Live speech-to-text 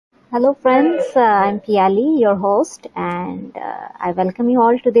Hello friends, I'm Piali, your host, and I welcome you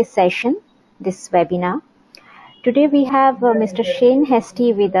all to this session, this webinar. Today we have Mr. Shane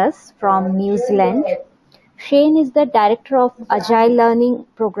Hesty with us from New Zealand. Shane is the Director of Agile Learning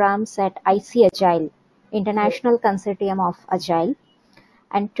Programs at ICAgile, International Consortium of Agile.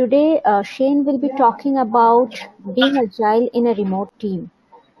 And today Shane will be talking about being agile in a remote team.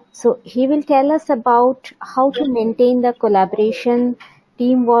 So he will tell us about how to maintain the collaboration,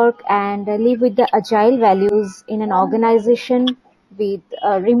 teamwork, and live with the agile values in an organization with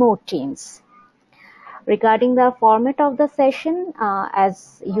remote teams. Regarding the format of the session,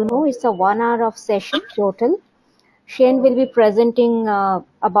 as you know, it's a 1 hour of session total. Shane will be presenting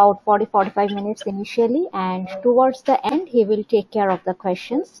about 40-45 minutes initially, and towards the end, he will take care of the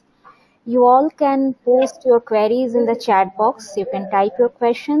questions. You all can post your queries in the chat box. You can type your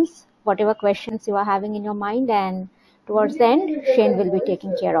questions, whatever questions you are having in your mind, and towards the end, Shane will be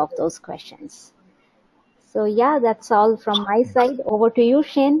taking care of those questions. So yeah, that's all from my side. Over to you,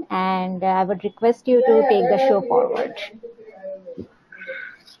 Shane, and I would request you to take the show forward.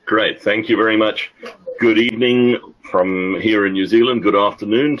 Great, thank you very much. Good evening from here in New Zealand. Good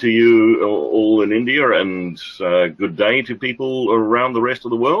afternoon to you all in India, and good day to people around the rest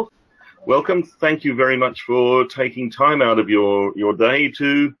of the world. Welcome. Thank you very much for taking time out of your day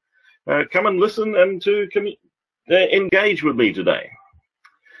to come and listen and to engage with me today.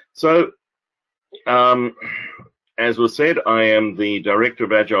 So, as was said, I am the Director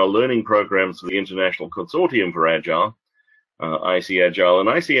of Agile Learning Programs for the International Consortium for Agile, ICAgile, and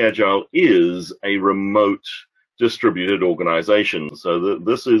ICAgile is a remote distributed organization. So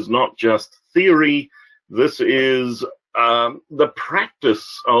this is not just theory, this is the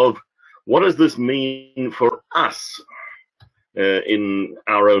practice of what does this mean for us in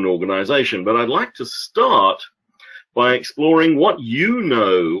our own organization. But I'd like to start by exploring what you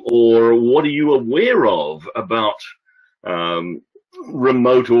know or what are you aware of about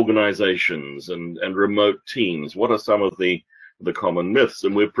remote organizations and remote teams. What are some of the common myths?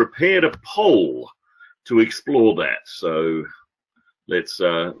 And we've prepared a poll to explore that. So let's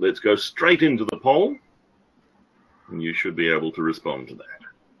go straight into the poll, and you should be able to respond to that.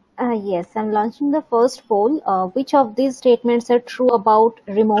 Yes, I'm launching the first poll. Which of these statements are true about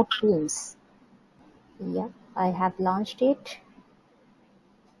remote teams? Yeah, I have launched it.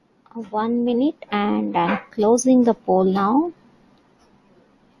 1 minute, and I'm closing the poll now.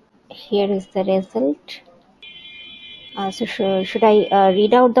 Here is the result. So should I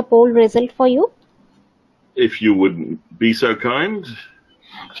read out the poll result for you? If you would be so kind.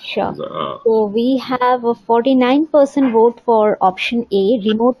 Sure. So we have a 49% vote for option A.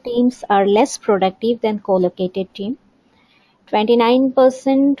 Remote teams are less productive than co-located team.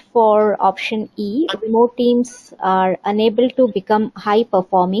 29% for option E. Remote teams are unable to become high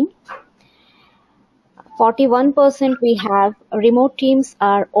performing. 41% we have remote teams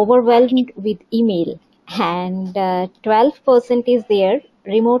are overwhelmed with email, and 12% is there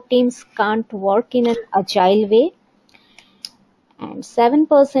remote teams can't work in an agile way, and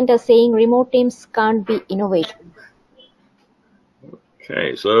 7% are saying remote teams can't be innovative.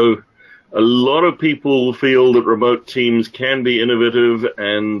 Okay, so a lot of people feel that remote teams can be innovative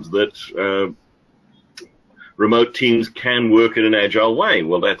and that remote teams can work in an agile way.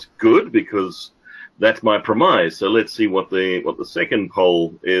 Well, that's good because that's my premise. So let's see what the second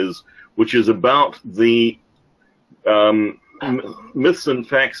poll is, which is about the myths and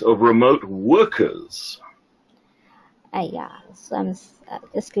facts of remote workers. Yeah, so I'm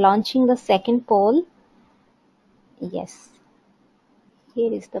just launching the second poll. Yes,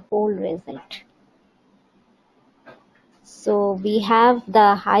 here is the poll result. So we have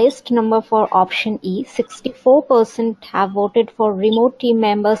the highest number for option E. 64% have voted for remote team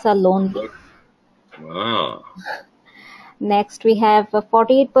members are lonely. Wow. Next, we have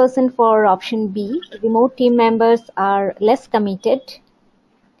 48% for option B. Remote team members are less committed.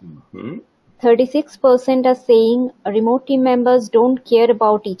 36% are saying remote team members don't care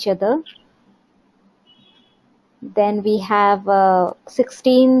about each other. Then we have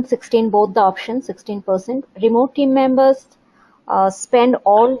 16, both the options, 16%. Remote team members spend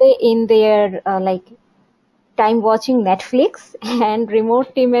all day in their time watching Netflix, and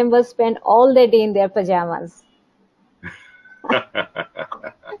remote team members spend all the day in their pajamas.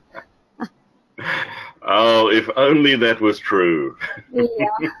 Oh, if only that was true. Yeah.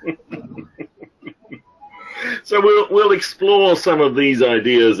 So we'll explore some of these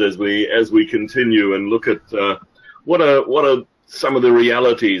ideas as we continue and look at what are some of the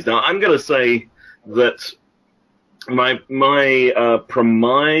realities. Now, I'm going to say that my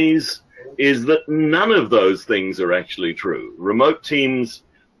premise is that none of those things are actually true. Remote teams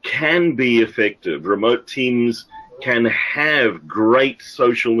can be effective. Remote teams can have great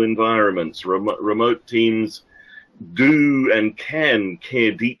social environments. Remote teams do and can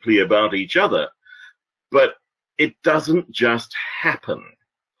care deeply about each other, but it doesn't just happen.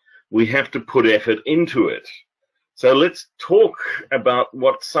 We have to put effort into it. So let's talk about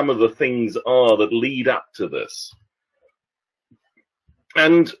what some of the things are that lead up to this.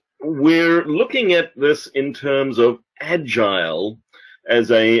 And we're looking at this in terms of Agile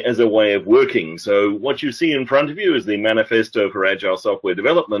as a way of working. So what you see in front of you is the manifesto for Agile software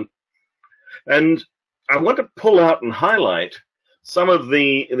development. And I want to pull out and highlight some of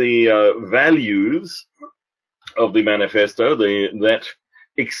the values of the manifesto that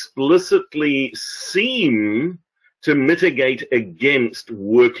explicitly seem to mitigate against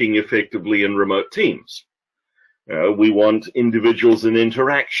working effectively in remote teams. We want individuals and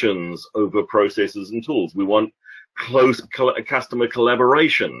interactions over processes and tools. We want close customer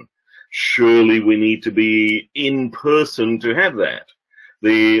collaboration. Surely we need to be in person to have that.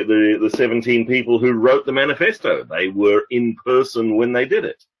 The 17 people who wrote the manifesto, they were in person when they did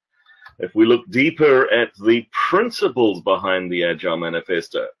it. If we look deeper at the principles behind the Agile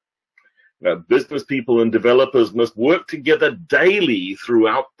Manifesto, business people and developers must work together daily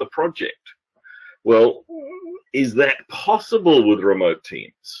throughout the project. Well, is that possible with remote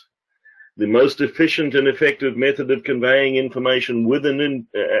teams? The most efficient and effective method of conveying information within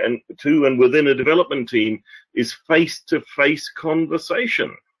and within a development team is face-to-face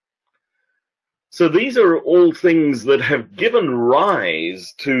conversation. So these are all things that have given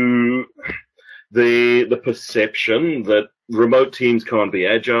rise to the perception that remote teams can't be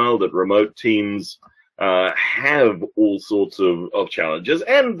agile, that remote teams have all sorts of challenges,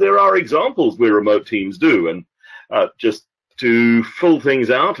 and there are examples where remote teams do. And just to fill things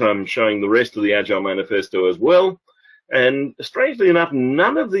out, I'm showing the rest of the Agile Manifesto as well. And strangely enough,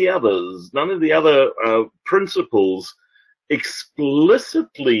 none of the other principles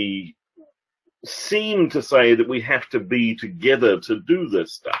explicitly seem to say that we have to be together to do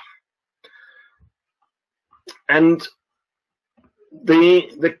this stuff. And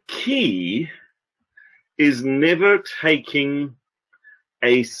the key is never taking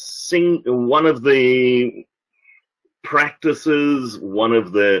one of the practices, one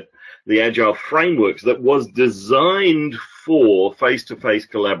of the Agile frameworks that was designed for face-to-face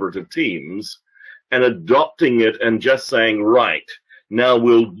collaborative teams and adopting it and just saying, right, now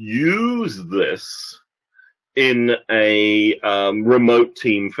we'll use this in a remote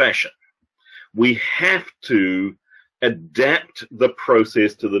team fashion. We have to adapt the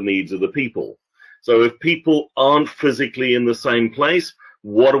process to the needs of the people. So if people aren't physically in the same place,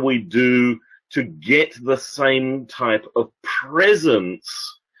 what do we do to get the same type of presence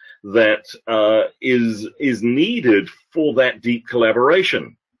that is needed for that deep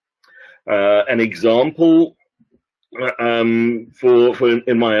collaboration? An example in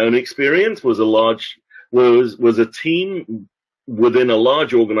my own experience was a team within a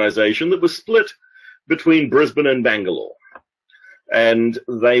large organization that was split between Brisbane and Bangalore, and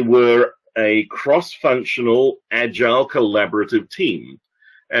they were a cross-functional agile collaborative team,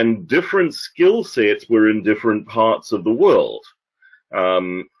 and different skill sets were in different parts of the world.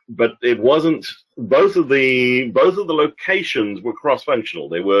 But it wasn't, both of the locations were cross-functional.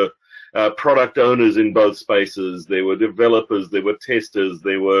 There were product owners in both spaces, there were developers, there were testers,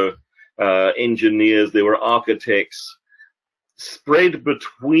 there were engineers, there were architects spread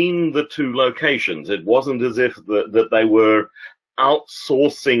between the two locations. It wasn't as if that they were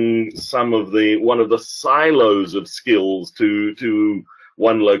outsourcing one of the silos of skills to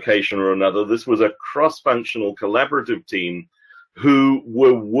one location or another. This was a cross-functional collaborative team who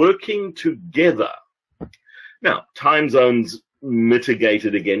were working together. Now, time zones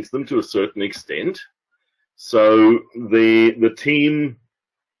mitigated against them to a certain extent. So the team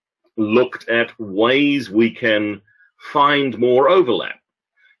looked at ways we can find more overlap.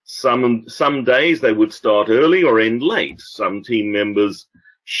 Some days they would start early or end late. Some team members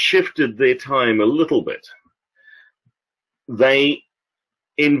shifted their time a little bit. They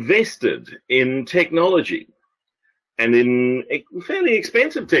invested in technology, and in fairly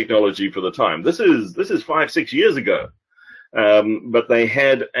expensive technology for the time. This is 5-6 years ago. But they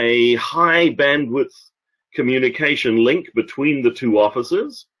had a high bandwidth communication link between the two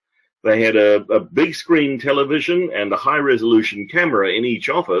offices. They had a big screen television and a high resolution camera in each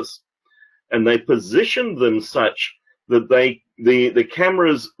office, and they positioned them such that the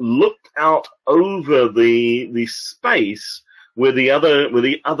cameras looked out over the space where the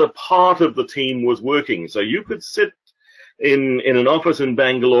other part of the team was working. So you could sit in an office in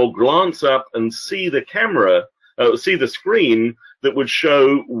Bangalore, glance up and see the camera, see the screen that would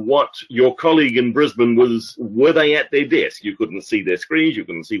show what your colleague in Brisbane were they at their desk. You couldn't see their screens, you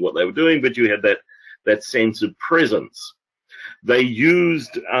couldn't see what they were doing, but you had that sense of presence. They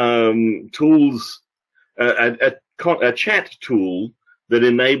used tools, a chat tool that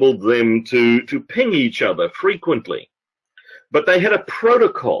enabled them to ping each other frequently. But they had a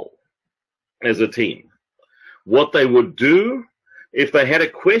protocol as a team. What they would do, if they had a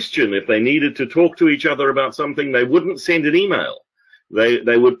question, if they needed to talk to each other about something, they wouldn't send an email.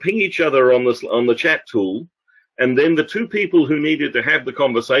 They would ping each other on the chat tool, and then the two people who needed to have the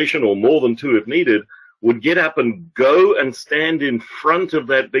conversation, or more than two if needed, would get up and go and stand in front of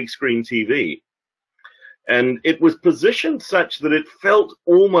that big screen TV. And it was positioned such that it felt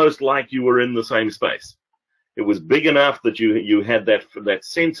almost like you were in the same space. It was big enough that you had that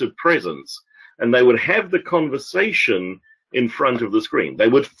sense of presence, and they would have the conversation in front of the screen. They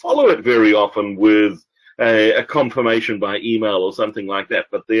would follow it very often with a confirmation by email or something like that,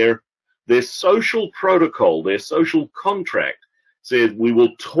 but their social protocol, their social contract said we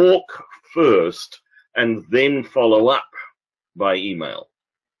will talk first and then follow up by email.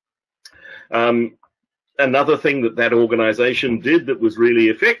 Another thing that organization did that was really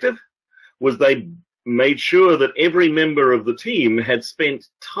effective was they made sure that every member of the team had spent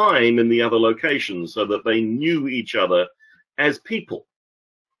time in the other locations so that they knew each other as people.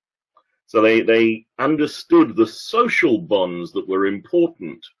 So they understood the social bonds that were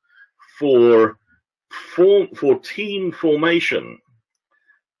important for team formation,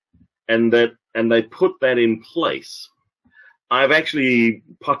 and they put that in place. I've actually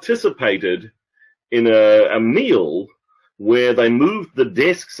participated in a meal where they moved the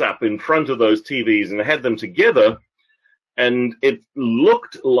desks up in front of those TVs and had them together, and it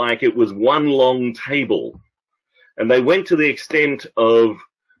looked like it was one long table. And they went to the extent of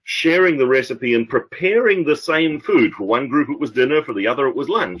sharing the recipe and preparing the same food. For one group it was dinner, for the other it was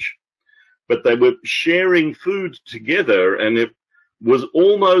lunch. But they were sharing food together, and it was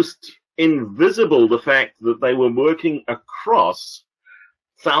almost invisible, the fact that they were working across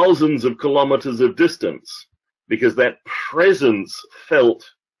thousands of kilometers of distance, because that presence felt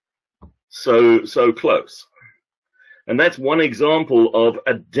so close. And that's one example of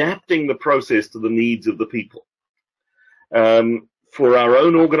adapting the process to the needs of the people. For our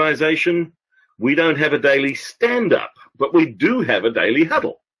own organization, we don't have a daily stand-up, but we do have a daily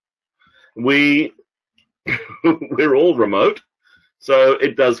huddle. We're all remote, so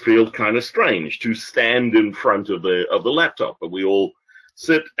it does feel kind of strange to stand in front of the laptop, but we all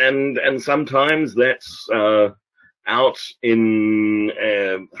sit, and sometimes that's out in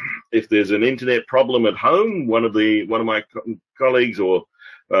if there's an internet problem at home, one of my colleagues will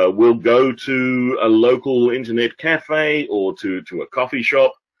go to a local internet cafe or to a coffee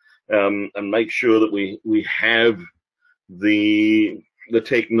shop and make sure that we have the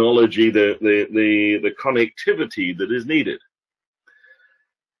technology, the connectivity that is needed.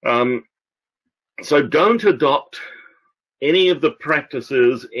 So don't adopt any of the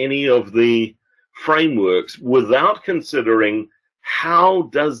practices, any of the frameworks without considering how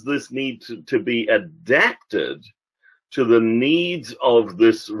does this need to be adapted to the needs of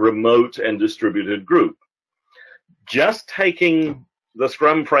this remote and distributed group. Just taking the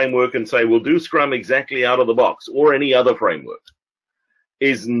Scrum framework and say, we'll do Scrum exactly out of the box, or any other framework,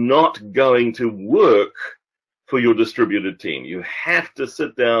 is not going to work for your distributed team. You have to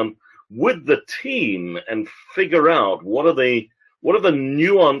sit down with the team and figure out what are the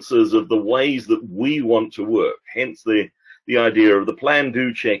nuances of the ways that we want to work. Hence the idea of the plan,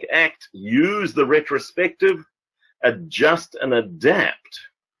 do, check, act. Use the retrospective, adjust and adapt,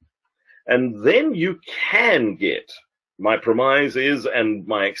 and then you can get, my premise is, and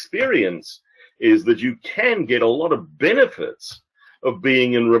my experience is, that you can get a lot of benefits of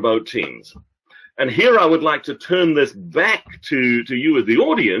being in remote teams. And here I would like to turn this back to you as the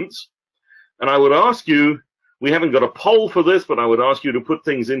audience, and I would ask you, we haven't got a poll for this, but I would ask you to put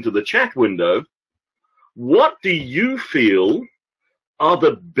things into the chat window. What do you feel are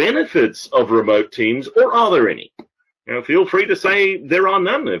the benefits of remote teams, or are there any? Now, feel free to say there are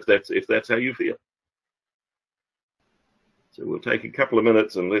none if that's how you feel. So we'll take a couple of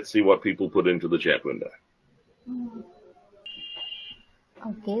minutes and let's see what people put into the chat window.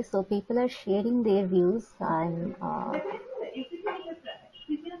 Okay, so people are sharing their views. I'm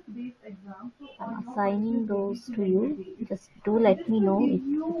assigning those to you. Just do let me know if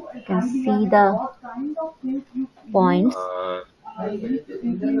you can see the points. Oh, I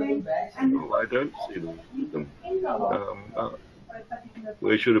don't see them.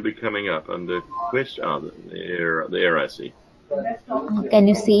 Where should it be coming up? Under question? Oh, there I see. Can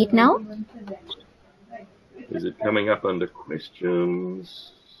you see it now? Is it coming up under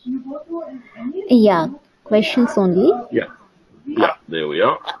questions? Yeah, questions only. Yeah, yeah, there we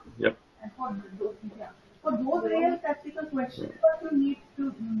are. Yep.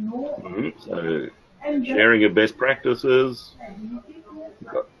 So, sharing of best practices,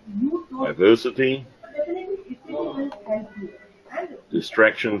 diversity,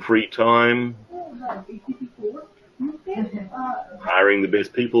 distraction-free time, hiring the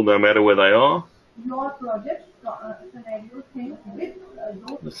best people no matter where they are,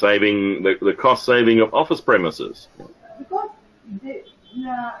 the cost saving of office premises,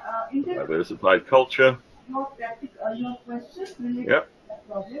 diversified culture, yep.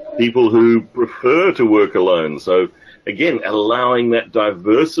 People who prefer to work alone. So again, allowing that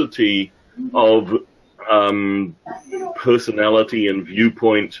diversity of personality and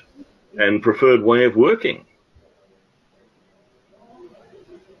viewpoint and preferred way of working.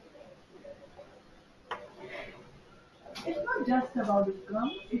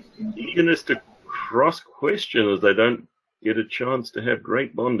 Eagerness to cross-question as they don't get a chance to have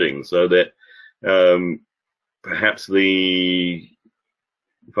great bonding, so that perhaps if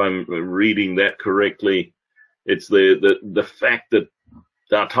I'm reading that correctly, it's the fact that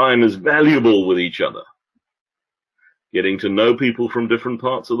our time is valuable with each other, getting to know people from different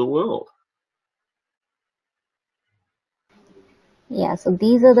parts of the world. Yeah, so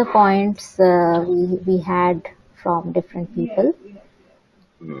these are the points we had from different people.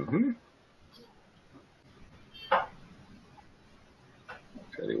 Mm-hmm.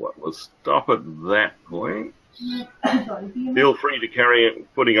 Tell you what, we'll stop at that point. Feel free to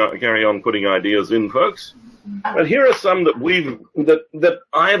carry on putting ideas in, folks. But here are some that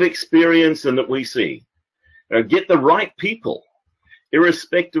I have experienced and that we see. Get the right people,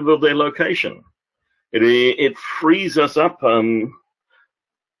 irrespective of their location. It frees us up. I'm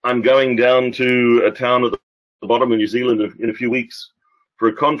going down to a town at the bottom of New Zealand in a few weeks for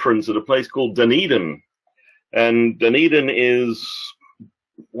a conference at a place called Dunedin. And Dunedin is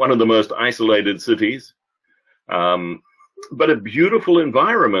one of the most isolated cities, but a beautiful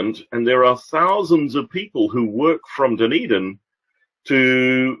environment. And there are thousands of people who work from Dunedin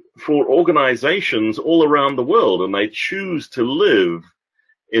for organizations all around the world. And they choose to live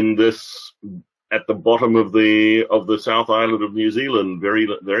in this, at the bottom of the South Island of New Zealand, very,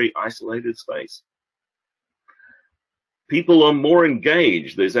 very isolated space. People are more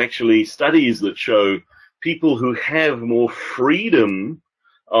engaged. There's actually studies that show people who have more freedom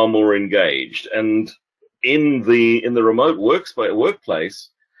are more engaged. And in the remote workplace,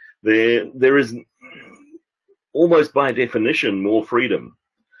 there is almost by definition more freedom.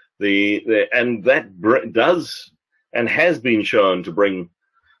 And that does and has been shown to bring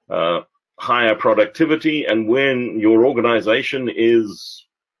higher productivity. And when your organization is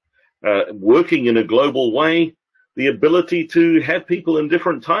working in a global way, the ability to have people in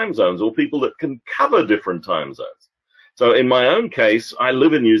different time zones or people that can cover different time zones. So in my own case, I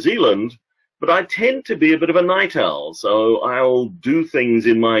live in New Zealand, but I tend to be a bit of a night owl. So I'll do things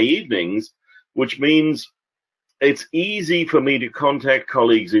in my evenings, which means it's easy for me to contact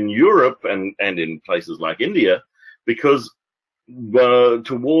colleagues in Europe and in places like India, because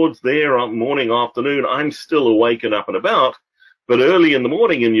towards their morning, afternoon, I'm still awake and up and about. But early in the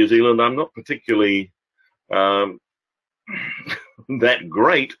morning in New Zealand, I'm not particularly that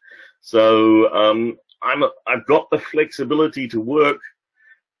great. So I've got the flexibility to work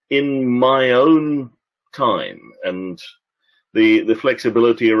in my own time and the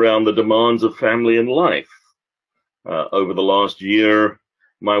flexibility around the demands of family and life. Over the last year,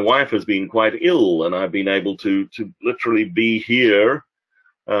 my wife has been quite ill, and I've been able to literally be here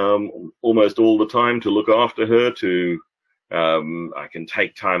almost all the time to look after her. I can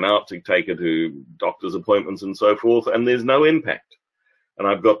take time out to take her to doctor's appointments and so forth, and there's no impact. And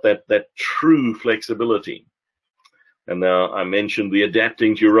I've got that true flexibility. And now I mentioned the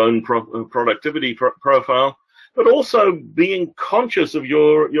adapting to your own productivity profile, but also being conscious of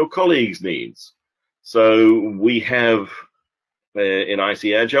your colleagues' needs. So we have in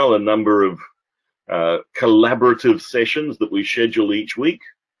ICAgile a number of collaborative sessions that we schedule each week,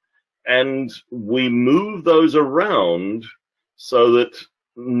 and we move those around so that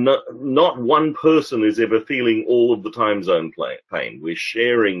not one person is ever feeling all of the time zone pain. We're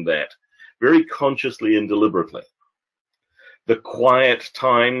sharing that very consciously and deliberately. The quiet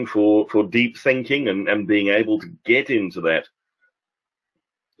time for deep thinking and being able to get into that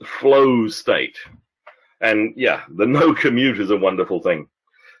flow state. And yeah, the no commute is a wonderful thing.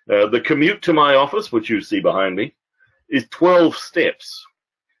 The commute to my office, which you see behind me, is 12 steps.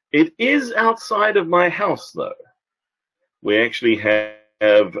 It is outside of my house, though. We actually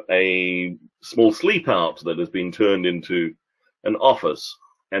have a small sleep out that has been turned into an office,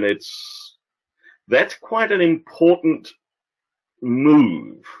 and that's quite an important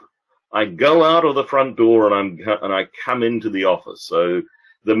move. I go out of the front door and I come into the office. So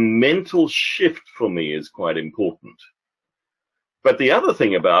the mental shift for me is quite important. But the other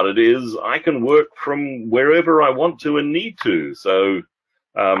thing about it is I can work from wherever I want to and need to. So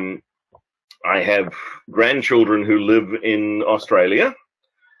I have grandchildren who live in Australia.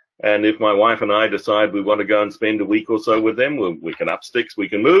 And if my wife and I decide we want to go and spend a week or so with them, we can up sticks, we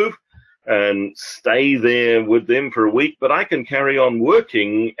can move and stay there with them for a week. But I can carry on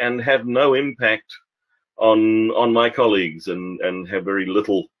working and have no impact on my colleagues and have very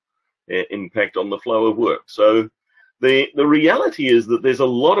little impact on the flow of work. So the reality is that there's a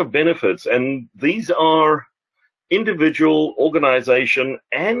lot of benefits, and these are individual, organization,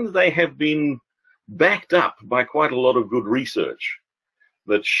 and they have been backed up by quite a lot of good research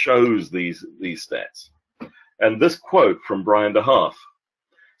that shows these stats. And this quote from Brian DeHaaf: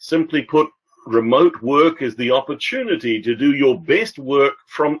 simply put, remote work is the opportunity to do your best work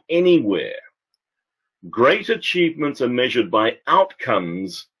from anywhere. Great achievements are measured by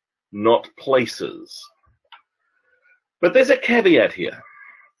outcomes, not places. But there's a caveat here.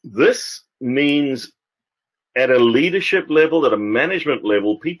 This means at a leadership level, at a management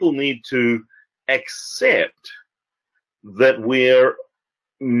level, people need to accept that we're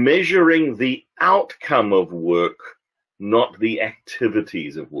measuring the outcome of work, not the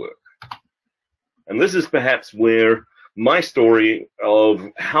activities of work. And this is perhaps where my story of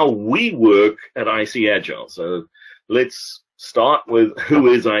how we work at ICAgile. So let's start with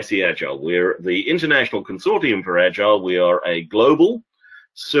who is ICAgile. We're the International Consortium for Agile. We are a global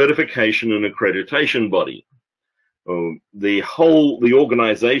certification and accreditation body. The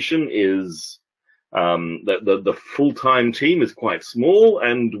organization is the full-time team is quite small,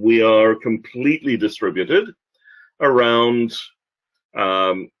 and we are completely distributed around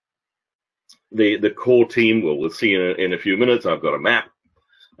the core team. Well, we'll see in a few minutes. I've got a map.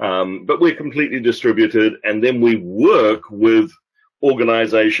 But we're completely distributed, and then we work with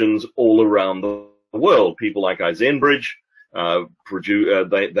organizations all around the world. People like ICAgile,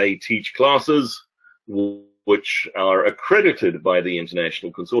 they teach classes which are accredited by the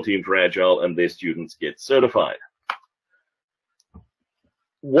International Consortium for Agile, and their students get certified.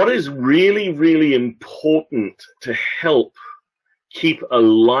 What is really, really important to help keep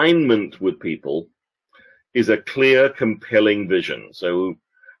alignment with people is a clear, compelling vision. So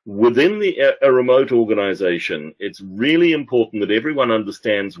within a remote organization, it's really important that everyone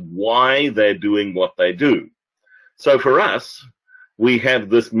understands why they're doing what they do. So for us, we have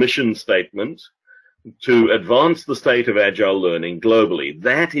this mission statement to advance the state of agile learning globally.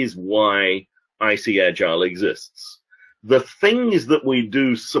 That is why ICAgile exists. The things that we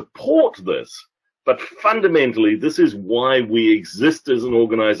do support this, but fundamentally, this is why we exist as an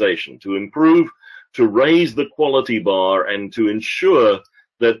organization: to improve, to raise the quality bar, and to ensure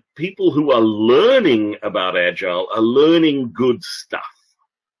that people who are learning about Agile are learning good stuff.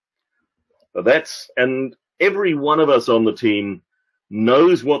 And every one of us on the team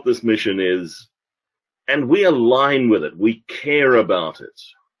knows what this mission is, and we align with it. We care about it.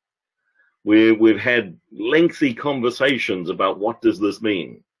 We've had lengthy conversations about what does this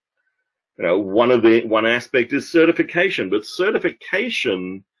mean. You know, one aspect is certification, but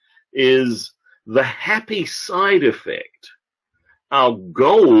certification is the happy side effect. Our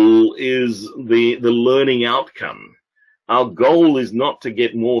goal is the learning outcome. Our goal is not to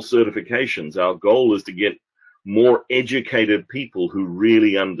get more certifications. Our goal is to get more educated people who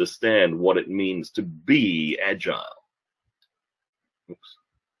really understand what it means to be agile. Oops.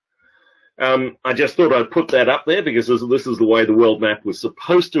 I just thought I'd put that up there because this is the way the world map was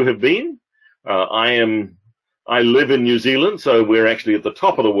supposed to have been. I live in New Zealand, so we're actually at the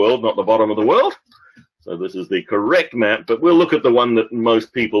top of the world, not the bottom of the world. So this is the correct map, but we'll look at the one that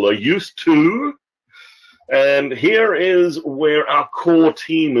most people are used to. And here is where our core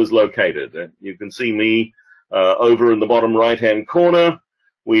team is located. You can see me over in the bottom right-hand corner.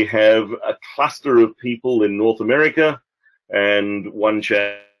 We have a cluster of people in North America and one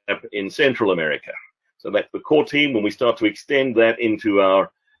chap in Central America. So that's the core team. When we start to extend that into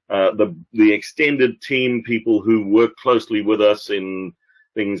our the extended team, people who work closely with us in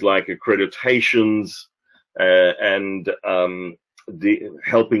things like accreditations and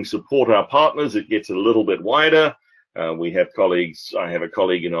helping support our partners, it gets a little bit wider. We have colleagues. I have a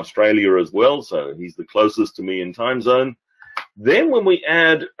colleague in Australia as well, so he's the closest to me in time zone. Then when we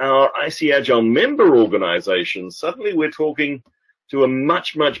add our ICAgile member organizations, suddenly we're talking to a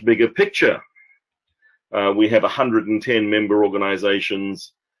much, much bigger picture. We have 110 member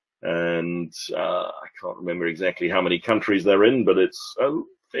organizations and I can't remember exactly how many countries they're in, but it's a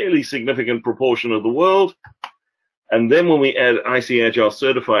fairly significant proportion of the world. And then when we add ICAgile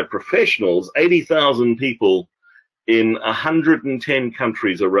certified professionals, 80,000 people in 110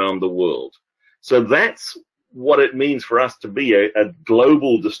 countries around the world. So that's what it means for us to be a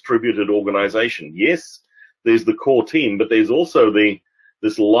global distributed organization. Yes, there's the core team, but there's also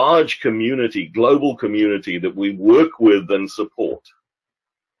this large community, global community that we work with and support.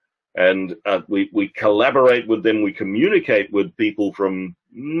 And we collaborate with them, we communicate with people from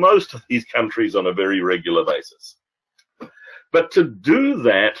most of these countries on a very regular basis. But to do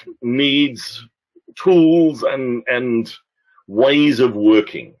that needs tools and ways of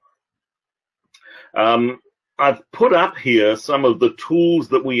working. I've put up here some of the tools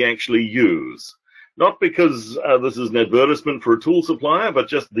that we actually use. Not because this is an advertisement for a tool supplier, but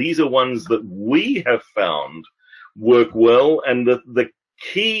just these are ones that we have found work well. And the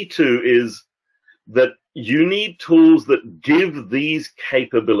key to is that you need tools that give these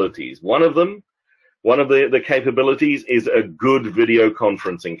capabilities. One of the capabilities is a good video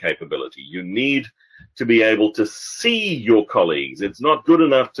conferencing capability. You need to be able to see your colleagues. It's not good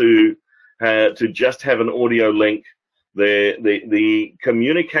enough to just have an audio link. The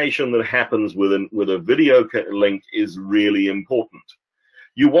communication that happens with a video link is really important.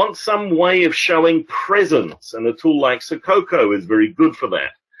 You want some way of showing presence, and a tool like Sakoko is very good for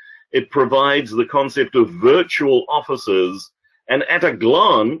that. It provides the concept of virtual offices, and at a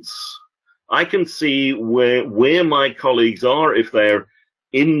glance, I can see where my colleagues are, if they're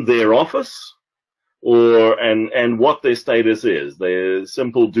in their office, and what their status is. Their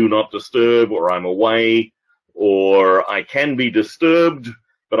simple do not disturb, or I'm away, or I can be disturbed,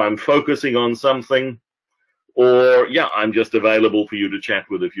 but I'm focusing on something, or yeah, I'm just available for you to chat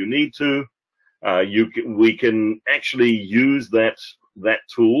with if you need to. We can actually use that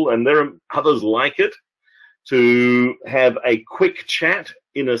tool, and there are others like it, to have a quick chat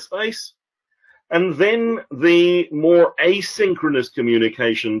in a space. And then the more asynchronous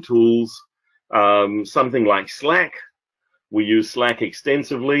communication tools, something like Slack. We use Slack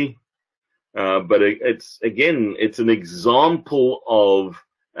extensively, but it's an example of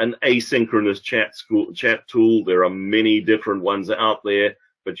an asynchronous chat tool. There are many different ones out there,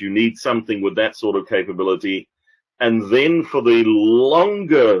 but you need something with that sort of capability. And then for the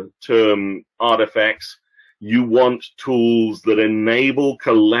longer term artifacts, you want tools that enable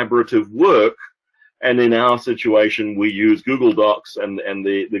collaborative work. And in our situation, we use Google Docs and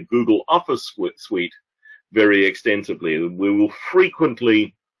the Google Office suite very extensively. We will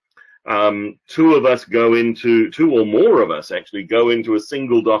frequently, two or more of us actually go into a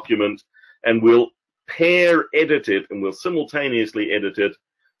single document, and we'll pair edit it, and we'll simultaneously edit it.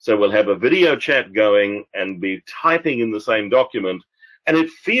 So we'll have a video chat going and be typing in the same document, and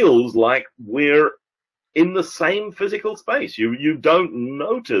it feels like we're in the same physical space. You don't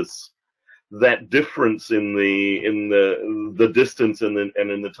notice that difference in the distance and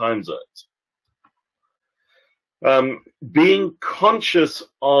in the time zones. Being conscious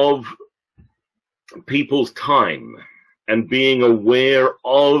of people's time and being aware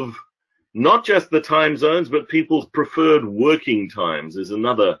of not just the time zones, but people's preferred working times is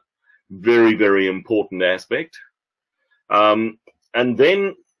another very, very important aspect. And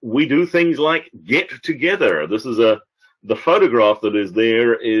then we do things like get together. This is the photograph that is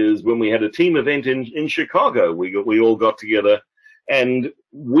there is when we had a team event in Chicago. We all got together and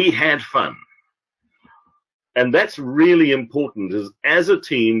we had fun. And that's really important, is as a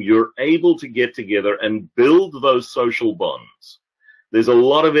team, you're able to get together and build those social bonds. There's a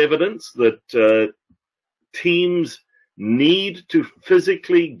lot of evidence that teams need to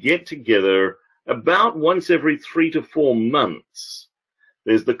physically get together about once every 3 to 4 months.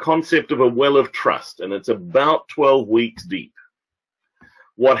 There's the concept of a well of trust, and it's about 12 weeks deep.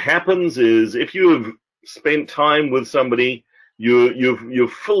 What happens is, if you have spent time with somebody,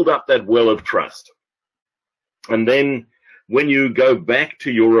 you've filled up that well of trust. And then when you go back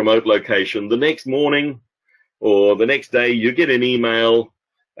to your remote location, the next morning or the next day, you get an email,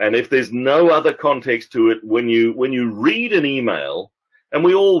 and if there's no other context to it, when you read an email, and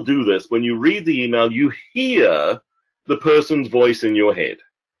we all do this, when you read the email, you hear the person's voice in your head,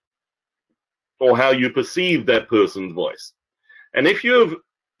 or how you perceive that person's voice. And if your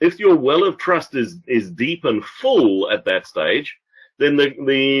well of trust is deep and full at that stage, then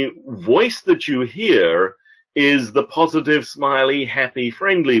the voice that you hear is the positive, smiley, happy,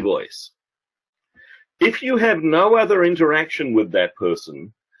 friendly voice. If you have no other interaction with that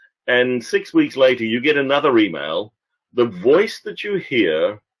person, and 6 weeks later you get another email, the voice that you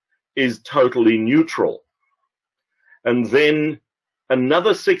hear is totally neutral. And then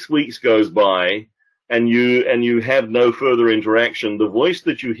Another 6 weeks goes by, and you have no further interaction. The voice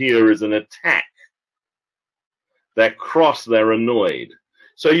that you hear is an attack. They're cross, they're annoyed.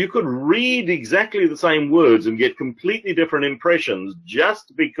 So you could read exactly the same words and get completely different impressions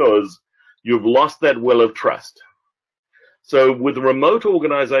just because you've lost that well of trust. So with remote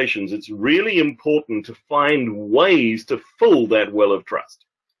organizations, it's really important to find ways to fill that well of trust.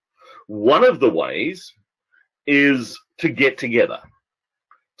 One of the ways is to get together,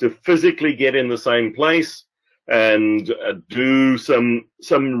 to physically get in the same place and do some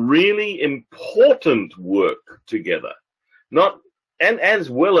really important work together. And as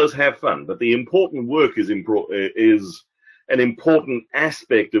well as have fun, but the important work is an important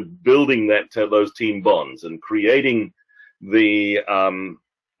aspect of building those team bonds and creating the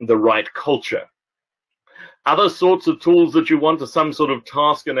right culture. Other sorts of tools that you want are some sort of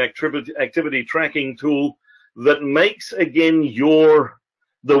task and activity tracking tool that makes, again,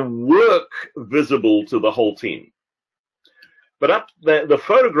 the work visible to the whole team. But the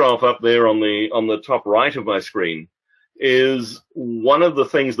photograph up there on the top right of my screen is one of the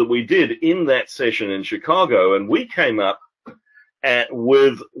things that we did in that session in Chicago, and we came up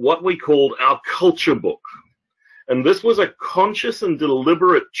with what we called our culture book. And this was a conscious and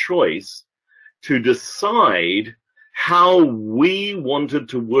deliberate choice to decide how we wanted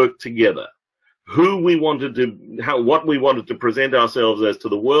to work together, what we wanted to present ourselves as to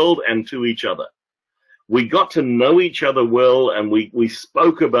the world and to each other. We got to know each other well, and we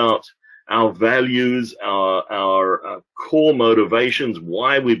spoke about our values, our core motivations,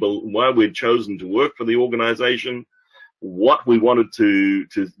 why we'd chosen to work for the organization, what we wanted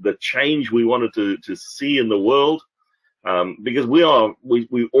the change we wanted to see in the world, because we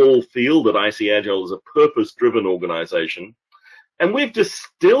all feel that ICAgile is a purpose-driven organization, and we've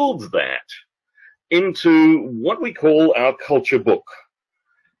distilled that into what we call our culture book,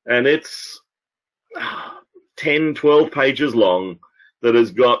 and it's 10, 12 pages long that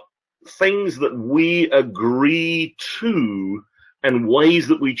has got things that we agree to and ways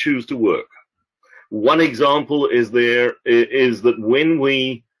that we choose to work. One example is that when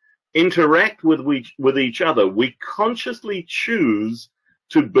we interact with each other, we consciously choose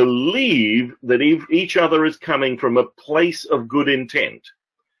to believe that each other is coming from a place of good intent.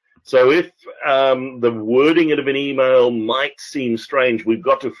 So if the wording of an email might seem strange, we've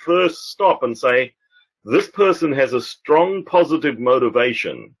got to first stop and say, this person has a strong positive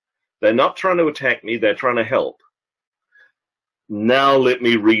motivation. They're not trying to attack me, they're trying to help. Now let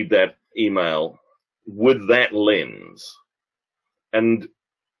me read that email with that lens. And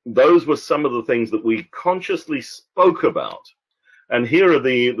those were some of the things that we consciously spoke about. And here are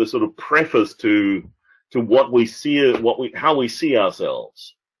the sort of preface to what we see, how we see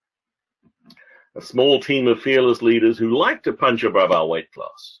ourselves. A small team of fearless leaders who like to punch above our weight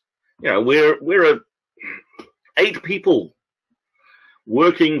class. You know, we're 8 people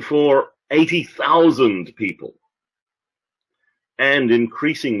working for 80,000 people and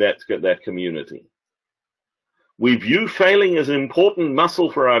increasing that community. We view failing as an important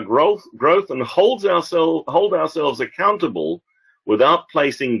muscle for our growth and hold ourselves accountable without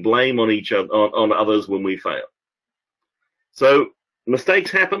placing blame on on others when we fail. So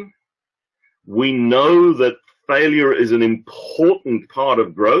mistakes happen. We know that failure is an important part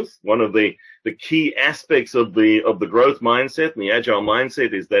of growth. One of the key aspects of the growth mindset and the agile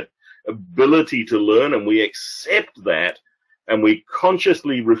mindset is that ability to learn, and we accept that, and we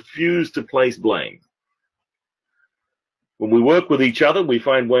consciously refuse to place blame. When we work with each other, we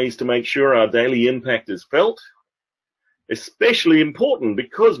find ways to make sure our daily impact is felt, especially important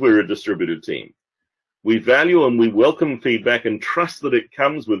because we're a distributed team. We value and we welcome feedback and trust that it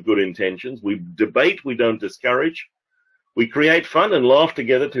comes with good intentions. We debate, we don't discourage. We create fun and laugh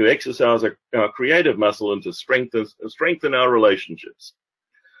together to exercise our creative muscle and to strengthen our relationships.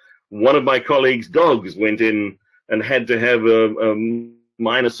 One of my colleagues' dogs went in and had to have a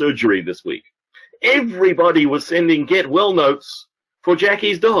minor surgery this week. Everybody was sending get well notes for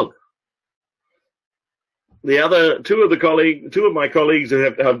Jackie's dog. The other two of my colleagues who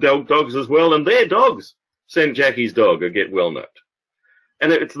have dogs as well, and their dogs sent Jackie's dog a get well note.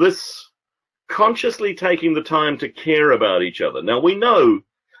 And it's this consciously taking the time to care about each other. Now, we know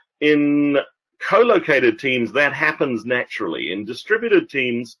in co-located teams that happens naturally. In distributed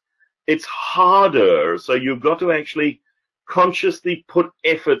teams, it's harder, so you've got to actually consciously put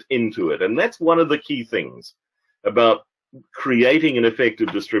effort into it. And that's one of the key things about creating an effective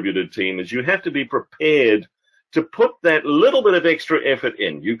distributed team, is you have to be prepared to put that little bit of extra effort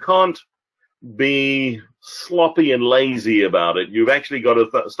in. You can't be sloppy and lazy about it. You've actually got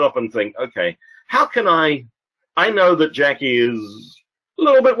to stop and think, okay, how can I know that Jackie is a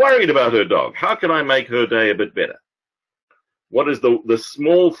little bit worried about her dog. How can I make her day a bit better? What is the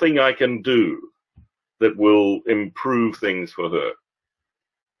small thing I can do that will improve things for her?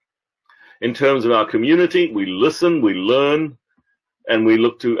 In terms of our community, we listen, we learn, and we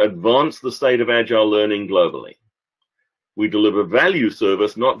look to advance the state of Agile learning globally. We deliver value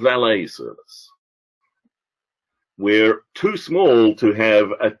service, not valet service. We're too small to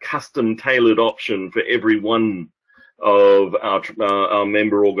have a custom-tailored option for every one of our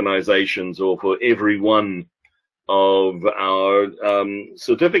member organizations or for every one of our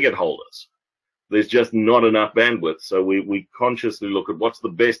certificate holders. There's just not enough bandwidth, so we consciously look at what's the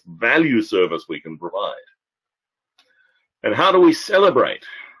best value service we can provide. And how do we celebrate?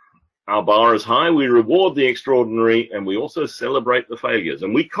 Our bar is high, we reward the extraordinary, and we also celebrate the failures.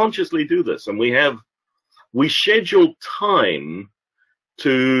 And we consciously do this, and we schedule time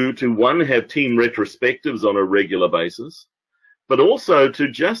to one, have team retrospectives on a regular basis, but also to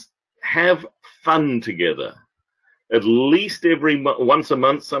just have fun together. At least once a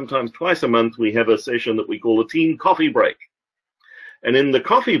month, sometimes twice a month, we have a session that we call a team coffee break. And in the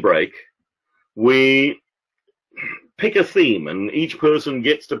coffee break, we pick a theme, and each person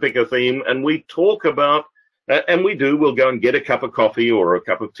gets to pick a theme, and we talk about, we'll go and get a cup of coffee or a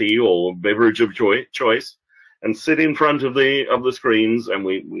cup of tea or beverage of choice, and sit in front of the screens, and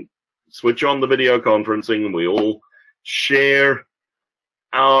we switch on the video conferencing, and we all share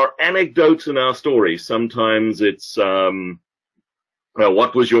our anecdotes and our stories. Sometimes it's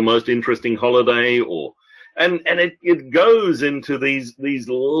what was your most interesting holiday, and it goes into these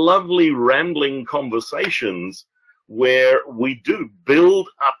lovely rambling conversations where we do build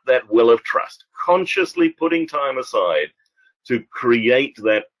up that well of trust, consciously putting time aside to create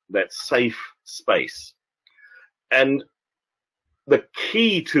that safe space. And the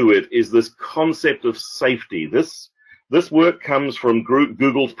key to it is this concept of safety. This work comes from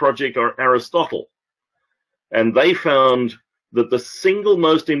Google's Project Aristotle, and they found that the single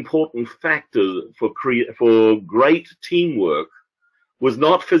most important factor for great teamwork was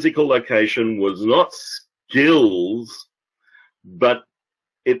not physical location, was not skills, but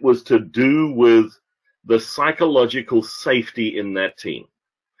it was to do with the psychological safety in that team.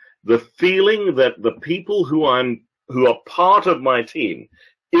 The feeling that the people who are part of my team,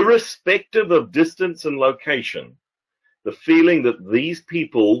 irrespective of distance and location, the feeling that these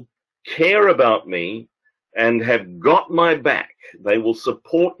people care about me and have got my back. They will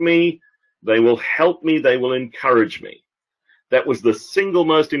support me, they will help me, they will encourage me. That was the single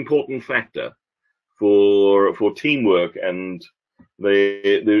most important factor for teamwork, and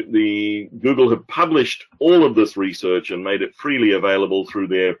the Google have published all of this research and made it freely available through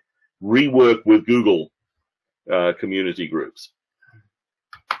their Rework with Google community groups.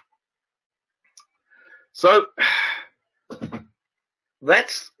 So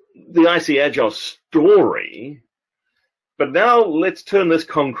that's the ICAgile story, but now let's turn this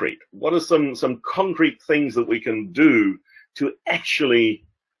concrete. What are some concrete things that we can do to actually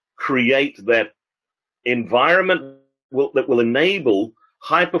create that environment that will enable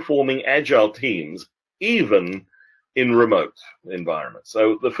high-performing Agile teams, even in remote environments?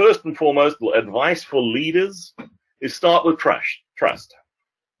 So the first and foremost advice for leaders is start with trust.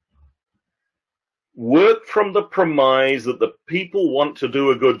 Work from the premise that the people want to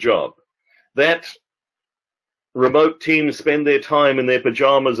do a good job, that remote teams spend their time in their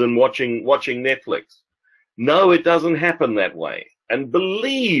pajamas and watching Netflix. No, it doesn't happen that way. And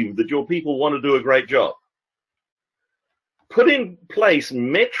believe that your people want to do a great job. Put in place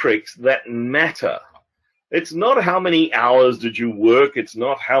metrics that matter. It's not how many hours did you work. It's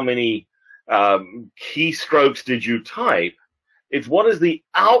not how many keystrokes did you type. It's what is the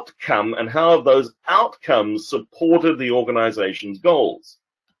outcome and how have those outcomes supported the organization's goals.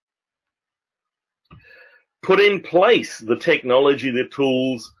 Put in place the technology, the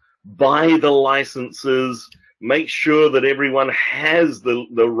tools, buy the licenses, make sure that everyone has the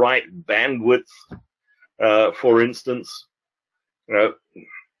right bandwidth. For instance,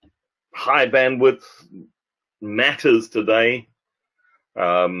 high bandwidth matters today.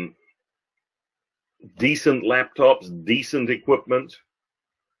 Decent laptops, decent equipment.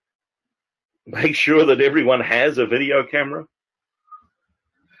 Make sure that everyone has a video camera.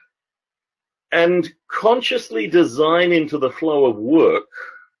 And consciously design into the flow of work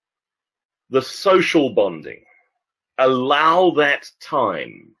the social bonding. Allow that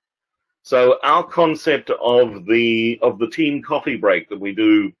time. So our concept of the team coffee break that we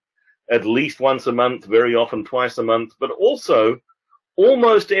do at least once a month, very often twice a month, but also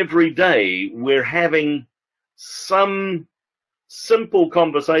almost every day we're having some simple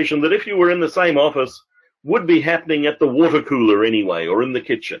conversation that if you were in the same office would be happening at the water cooler anyway, or in the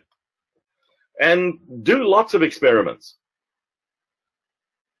kitchen. And do lots of experiments.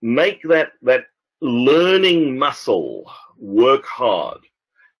 Make that learning muscle work hard.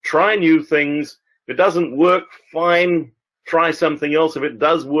 Try new things. If it doesn't work, fine, try something else. If it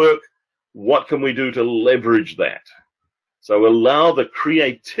does work, what can we do to leverage that? So allow the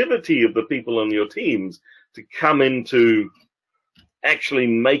creativity of the people on your teams to come into actually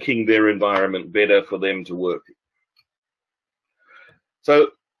making their environment better for them to work. So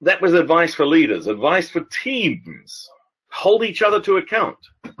that was advice for leaders. Advice for teams: hold each other to account.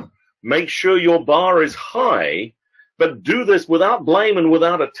 Make sure your bar is high, but do this without blame and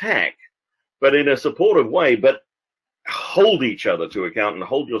without attack, but in a supportive way. But hold each other to account and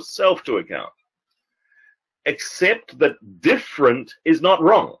hold yourself to account. Accept that different is not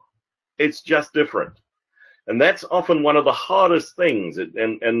wrong. It's just different. And that's often one of the hardest things.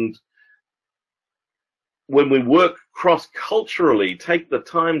 And when we work cross-culturally, take the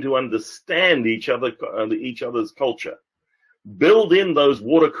time to understand each other's culture. Build in those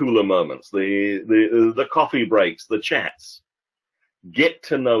water cooler moments, the coffee breaks, the chats. Get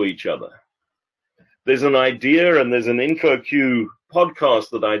to know each other. There's an idea, and there's an InfoQ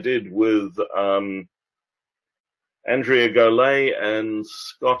podcast that I did with Andrea Golay and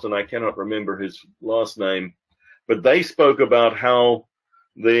Scott, and I cannot remember his last name, but they spoke about how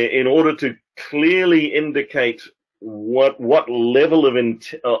in order to clearly indicate what level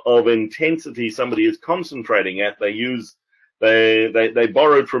of intensity somebody is concentrating at, they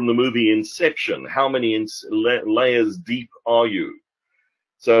borrowed from the movie Inception. How many layers deep are you?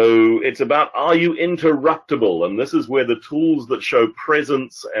 So it's about, are you interruptible? And this is where the tools that show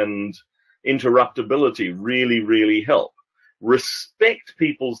presence and interruptibility really, really help. Respect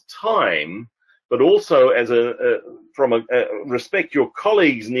people's time, but also respect your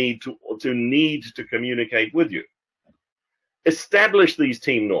colleagues' need to communicate with you. Establish these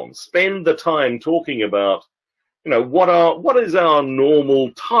team norms. Spend the time talking about, what is our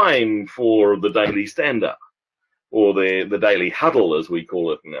normal time for the daily stand-up, or the daily huddle, as we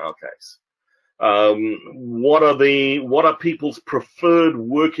call it in our case. What are people's preferred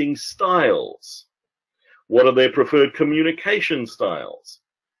working styles? What are their preferred communication styles?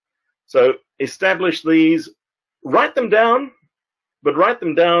 So establish these, write them down, but write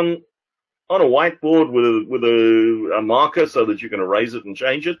them down on a whiteboard with a marker so that you can erase it and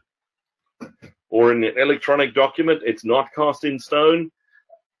change it, or in an electronic document. It's not cast in stone.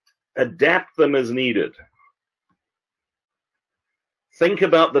 Adapt them as needed. Think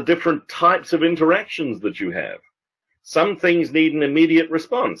about the different types of interactions that you have. Some things need an immediate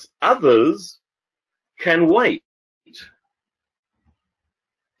response. Others can wait.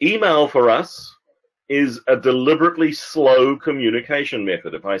 Email for us is a deliberately slow communication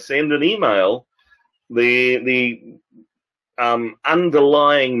method. If I send an email, the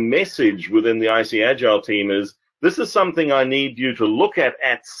underlying message within the ICAgile team is, this is something I need you to look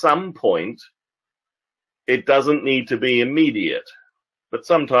at some point. It doesn't need to be immediate, but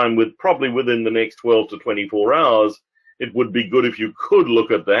sometime probably within the next 12 to 24 hours, it would be good if you could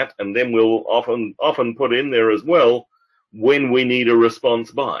look at that, and then we'll often put in there as well when we need a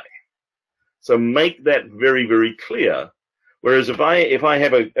response by. So make that very, very clear. Whereas if I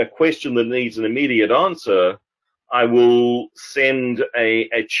have a question that needs an immediate answer, I will send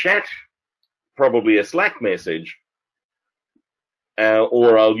a chat, probably a Slack message,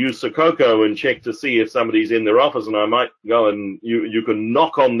 or I'll use Sococo and check to see if somebody's in their office, and I might go and you can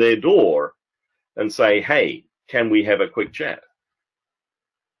knock on their door and say, hey, can we have a quick chat?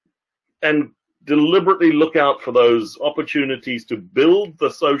 And deliberately look out for those opportunities to build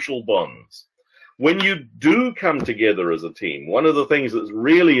the social bonds. When you do come together as a team, one of the things that's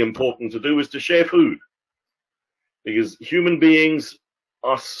really important to do is to share food. Because human beings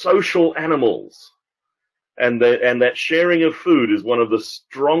are social animals. And that sharing of food is one of the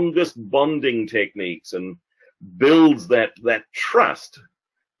strongest bonding techniques and builds that trust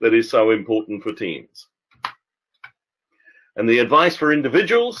that is so important for teams. And the advice for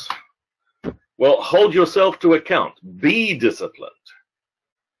individuals, well, hold yourself to account. Be disciplined.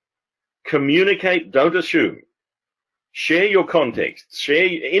 Communicate, don't assume. Share your context.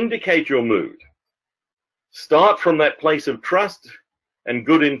 Indicate your mood. Start from that place of trust and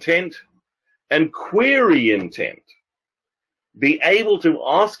good intent, and query intent. Be able to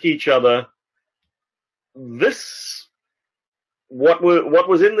ask each other, what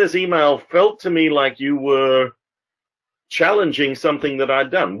was in this email felt to me like you were challenging something that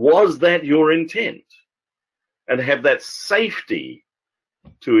I'd done. Was that your intent? And have that safety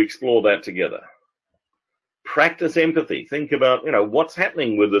to explore that together. Practice empathy. Think about, what's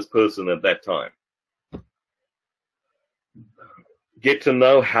happening with this person at that time. Get to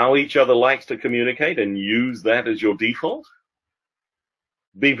know how each other likes to communicate and use that as your default.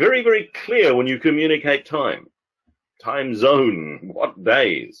 Be very, very clear when you communicate time zone, what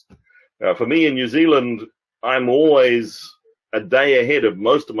days. For me in New Zealand, I'm always a day ahead of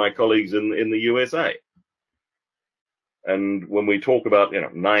most of my colleagues in the USA. And when we talk about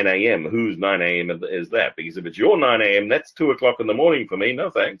 9 a.m., whose 9 a.m. is that? Because if it's your 9 a.m., that's 2 o'clock in the morning for me. No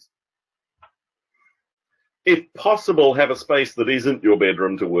thanks. If possible, have a space that isn't your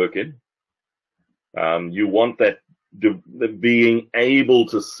bedroom to work in. You want that being able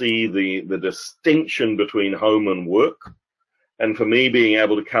to see the distinction between home and work. And for me, being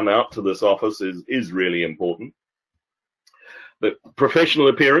able to come out to this office is really important. But professional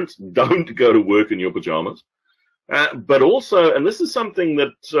appearance, don't go to work in your pajamas. But also, and this is something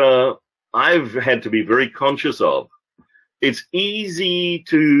that I've had to be very conscious of, it's easy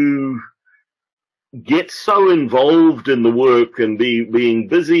to get so involved in the work and being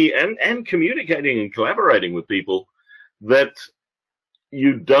busy and communicating and collaborating with people that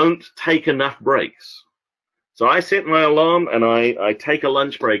you don't take enough breaks. So I set my alarm and I take a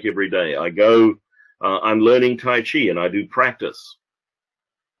lunch break every day. I go, I'm learning Tai Chi and I do practice.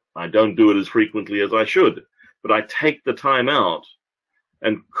 I don't do it as frequently as I should, but I take the time out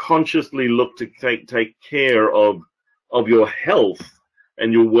and consciously look to take care of your health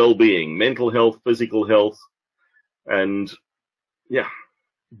and your well-being, mental health, physical health, and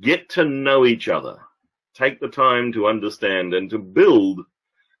get to know each other. Take the time to understand and to build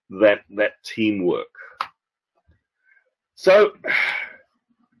that teamwork. So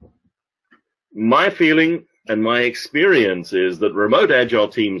my feeling and my experience is that remote agile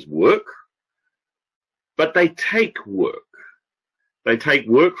teams work, but they take work. They take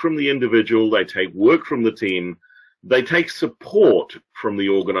work from the individual, they take work from the team, they take support from the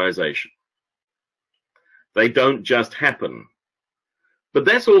organization. They don't just happen. But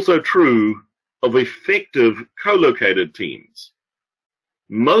that's also true of effective co-located teams.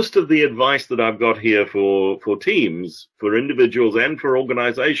 Most of the advice that I've got here for teams, for individuals and for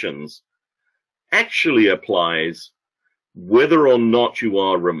organizations actually applies whether or not you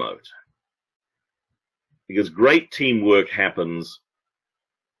are remote. Because great teamwork happens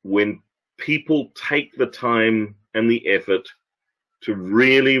when people take the time and the effort to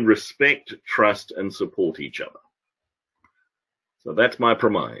really respect, trust, and support each other. So that's my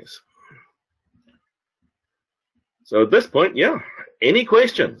premise. So at this point, any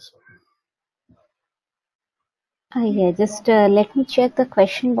questions? Just let me check the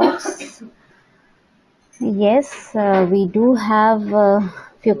question box. Yes, we do have a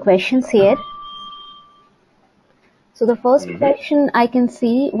few questions here. So the first question I can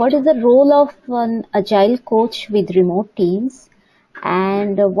see, what is the role of an agile coach with remote teams,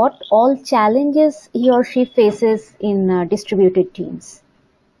 and what all challenges he or she faces in distributed teams?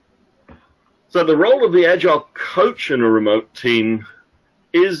 So the role of the agile coach in a remote team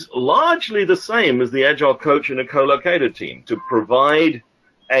is largely the same as the agile coach in a co-located team, to provide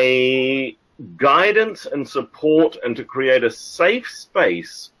a guidance and support and to create a safe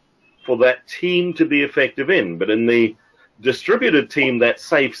space for that team to be effective in. But in the distributed team, that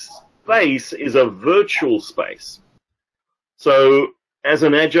safe space is a virtual space. So as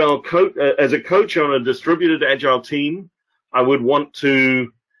an agile coach, as a coach on a distributed agile team, I would want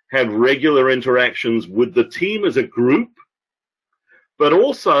to have regular interactions with the team as a group, but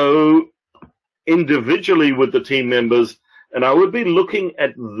also individually with the team members. And I would be looking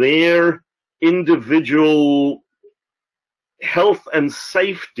at their individual health and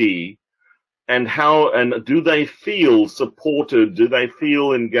safety and how, and do they feel supported? Do they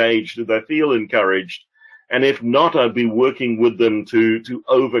feel engaged? Do they feel encouraged? And if not, I'd be working with them to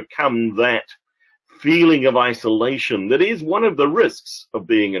overcome that feeling of isolation that is one of the risks of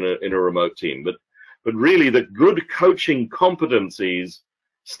being in a remote team. But really the good coaching competencies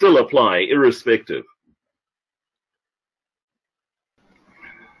still apply irrespective.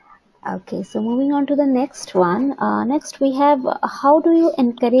 Okay, so moving on to the next one. Next we have, how do you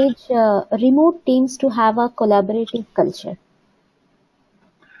encourage remote teams to have a collaborative culture?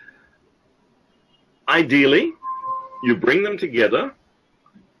 Ideally, you bring them together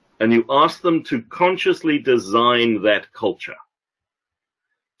and you ask them to consciously design that culture.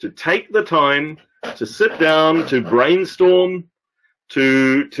 To take the time to sit down, to brainstorm,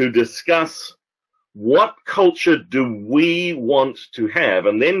 to discuss what culture do we want to have,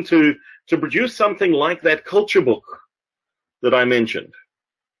 and then to produce something like that culture book that I mentioned.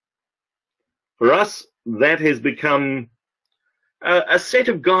 For us, that has become a set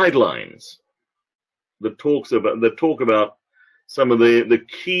of guidelines that talk about some of the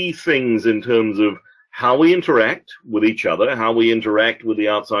key things in terms of how we interact with each other, how we interact with the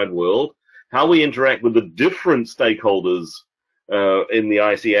outside world, how we interact with the different stakeholders in the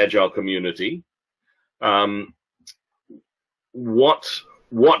ICAgile community,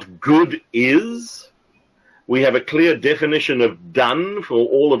 what good is. We have a clear definition of done for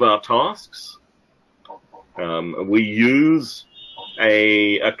all of our tasks. We use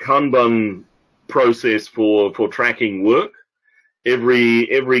a Kanban process for tracking work.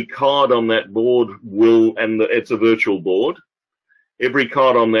 Every card on that board it's a virtual board. Every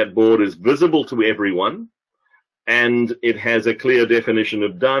card on that board is visible to everyone, and it has a clear definition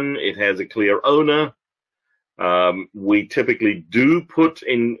of done. It has a clear owner. We typically do put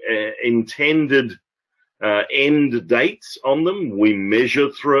in intended end dates on them. We measure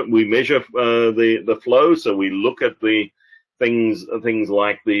the flow, so we look at the things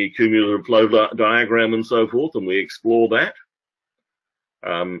like the cumulative flow diagram and so forth, and we explore that.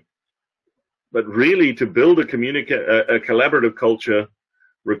 But really, to build a collaborative culture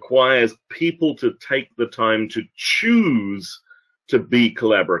requires people to take the time to choose to be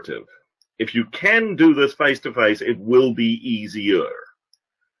collaborative. If you can do this face-to-face, it will be easier.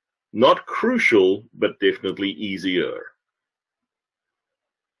 Not crucial, but definitely easier.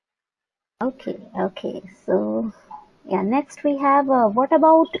 Okay. So, yeah, next we have, what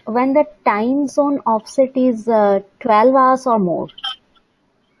about when the time zone offset is 12 hours or more?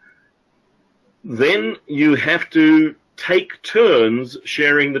 Then you have to take turns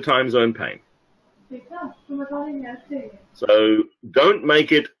sharing the time zone pain. So don't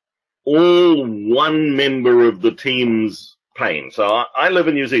make it all one member of the team's pain. So I live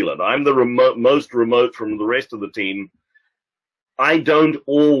in New Zealand. I'm the most remote from the rest of the team. I don't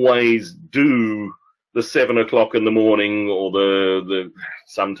always do the 7 o'clock in the morning, or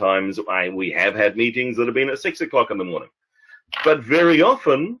sometimes we have had meetings that have been at 6 o'clock in the morning. But very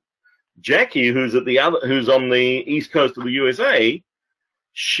often, Jackie, who's on the east coast of the USA,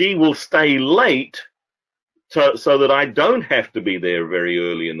 she will stay late so that I don't have to be there very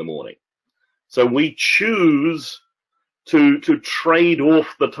early in the morning. So we choose to trade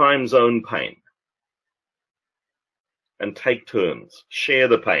off the time zone pain and take turns, share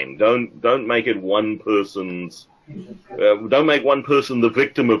the pain. Don't make it one person's. Don't make one person the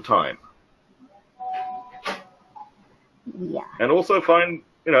victim of time. Yeah. And also find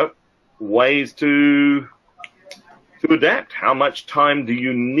ways to adapt. How much time do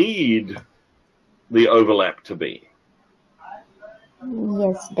you need the overlap to be?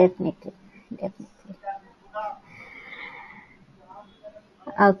 Yes, definitely.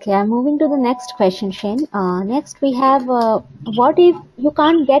 Okay, I'm moving to the next question, Shane. Next we have, what if you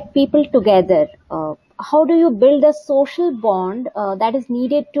can't get people together? How do you build a social bond that is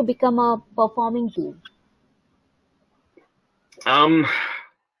needed to become a performing team?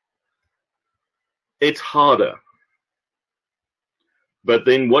 It's harder. But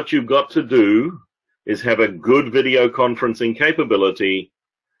then what you've got to do is have a good video conferencing capability,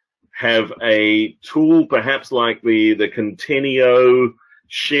 have a tool perhaps like the Contenio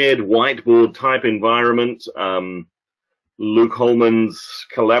shared whiteboard type environment, Luke Holman's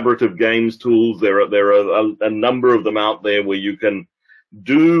collaborative games tools. There are a number of them out there where you can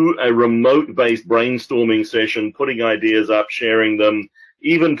do a remote-based brainstorming session, putting ideas up, sharing them,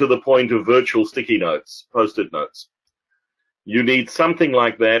 even to the point of virtual sticky notes, post-it notes. You need something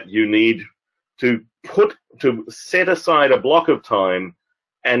like that. You need to set aside a block of time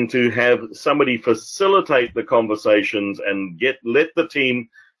and to have somebody facilitate the conversations and let the team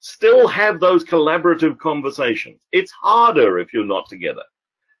still have those collaborative conversations. It's harder if you're not together.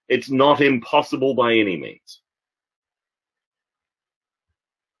 It's not impossible by any means.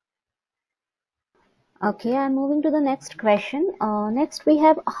 Okay, I'm moving to the next question. Next we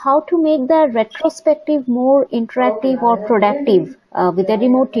have how to make the retrospective more interactive or productive with the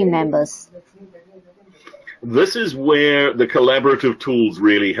remote team members. This is where the collaborative tools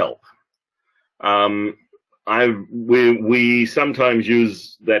really help. We sometimes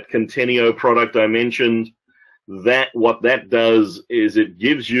use that Contenio product I mentioned. What that does is it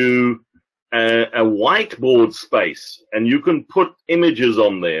gives you a whiteboard space, and you can put images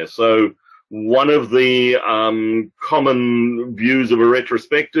on there. So one of the common views of a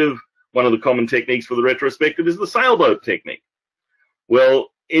retrospective, one of the common techniques for the retrospective is the sailboat technique.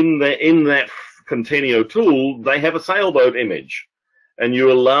 Well, in that Contenio tool, they have a sailboat image, and you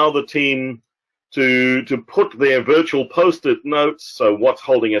allow the team to put their virtual post-it notes. So what's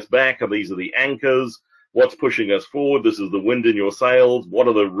holding us back? These are the anchors. What's pushing us forward? This is the wind in your sails. What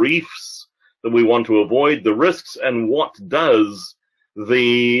are the reefs that we want to avoid? The risks, and what does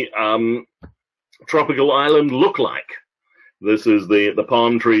the tropical island look like? This is the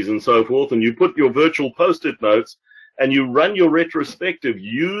palm trees and so forth, and you put your virtual post-it notes and you run your retrospective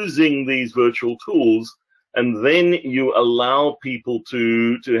using these virtual tools, and then you allow people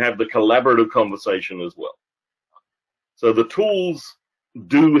to have the collaborative conversation as well. So the tools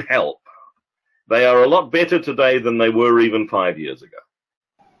do help. They are a lot better today than they were even 5 years ago.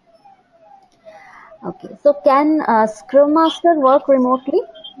 Okay, so can Scrum Master work remotely?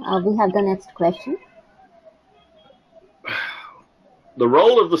 We have the next question. The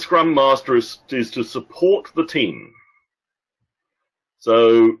role of the Scrum Master is to support the team.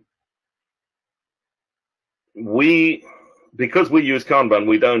 So because we use Kanban,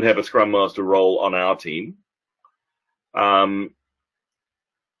 we don't have a Scrum Master role on our team. The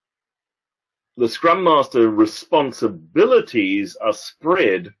Scrum Master responsibilities are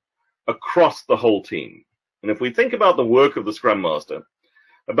spread across the whole team. And if we think about the work of the Scrum Master,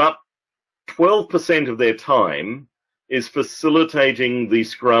 about 12% of their time is facilitating the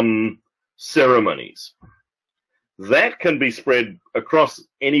Scrum ceremonies. That can be spread across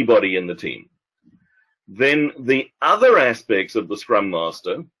anybody in the team. Then the other aspects of the Scrum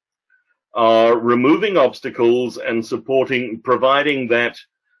Master are removing obstacles and providing that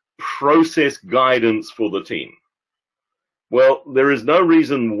process guidance for the team. Well, there is no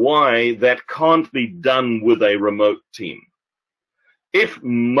reason why that can't be done with a remote team. If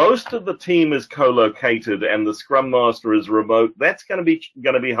most of the team is co-located and the Scrum Master is remote, that's going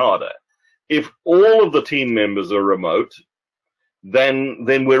to be harder. If all of the team members are remote, then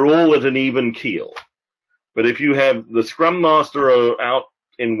we're all at an even keel. But if you have the Scrum Master out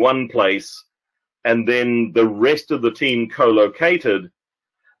in one place and then the rest of the team co-located,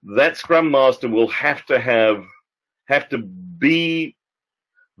 that Scrum Master will have to be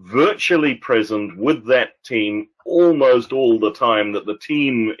virtually present with that team almost all the time that the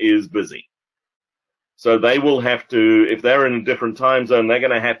team is busy. So they will have to, if they're in a different time zone, they're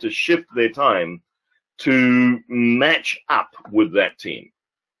going to have to shift their time to match up with that team.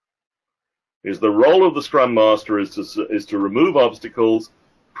 The role of the Scrum Master is to remove obstacles,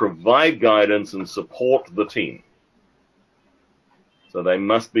 provide guidance, and support the team. So they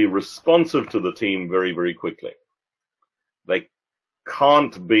must be responsive to the team very, very quickly. They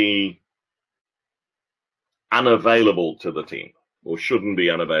can't be unavailable to the team, or shouldn't be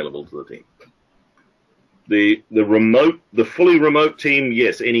unavailable to the team. The fully remote team,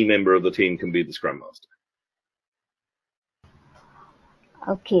 yes, any member of the team can be the Scrum Master.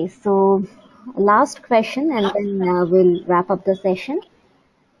 Okay, so last question, and then we'll wrap up the session.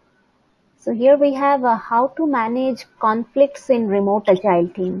 So here we have how to manage conflicts in remote agile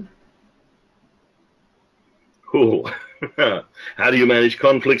team. Cool. How do you manage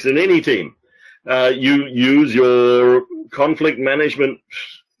conflicts in any team? You use your conflict management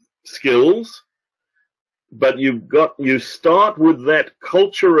skills, but you start with that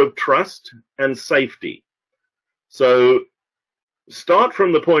culture of trust and safety. So start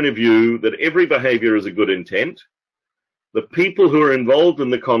from the point of view that every behavior is a good intent. The people who are involved in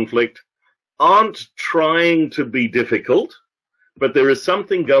the conflict aren't trying to be difficult, but there is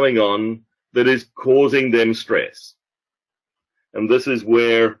something going on that is causing them stress. And this is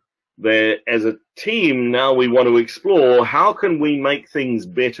where, as a team, now we want to explore how can we make things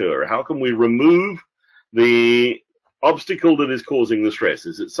better? How can we remove the obstacle that is causing the stress?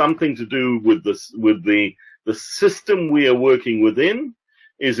 Is it something to do with the system we are working within?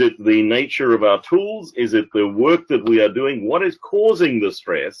 Is it the nature of our tools? Is it the work that we are doing? What is causing the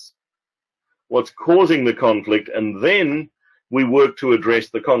stress? What's causing the conflict? And then we work to address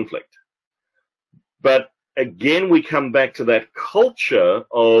the conflict. But again, we come back to that culture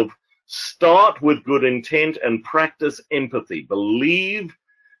of start with good intent and practice empathy. Believe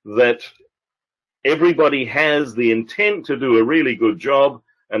that everybody has the intent to do a really good job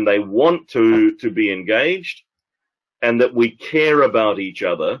and they want to be engaged, and that we care about each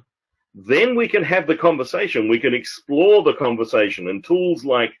other. Then we can have the conversation. We can explore the conversation, and tools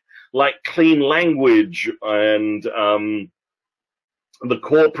like clean language and the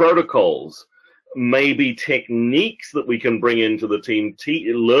core protocols, maybe techniques that we can bring into the team,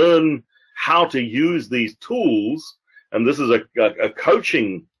 learn how to use these tools. And this is a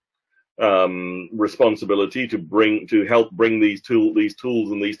coaching responsibility to help bring these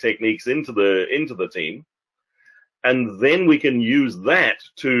tools and these techniques into the team. And then we can use that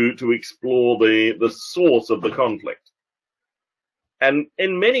to explore the source of the conflict. And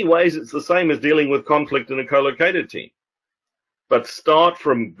in many ways, it's the same as dealing with conflict in a co-located team. But start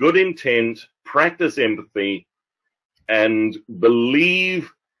from good intent, practice empathy, and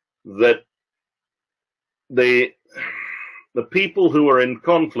believe that the people who are in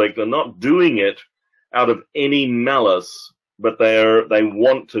conflict are not doing it out of any malice, but they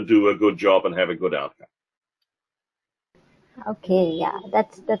want to do a good job and have a good outcome. Okay, yeah,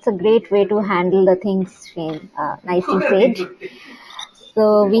 that's a great way to handle the things, Shane. Nicely said.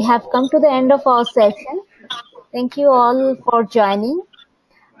 So we have come to the end of our session. Thank you all for joining.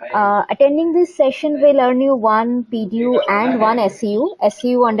 Attending this session will earn you one PDU and one SEU.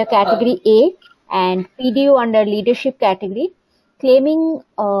 SEU under category A and PDU under leadership category. Claiming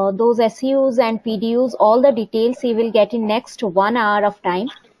those SEUs and PDUs, all the details you will get in next 1 hour of time.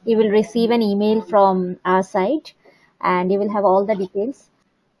 You will receive an email from our side and you will have all the details.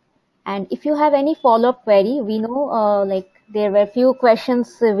 And if you have any follow-up query, we know like there were few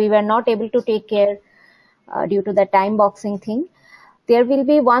questions we were not able to take care due to the time boxing thing. There will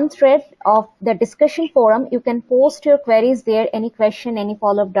be one thread of the discussion forum. You can post your queries there, any question, any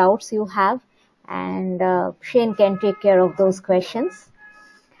follow-up doubts you have, and Shane can take care of those questions.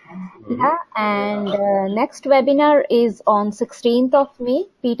 Yeah, and next webinar is on 16th of May.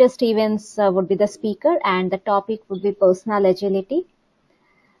 Peter Stevens would be the speaker, and the topic would be personal agility.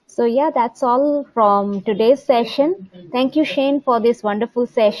 So yeah, that's all from today's session. Thank you, Shane, for this wonderful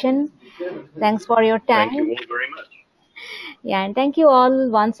session. Thanks for your time. Thank you all very much. Yeah, and thank you all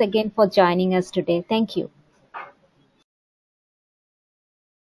once again for joining us today. Thank you.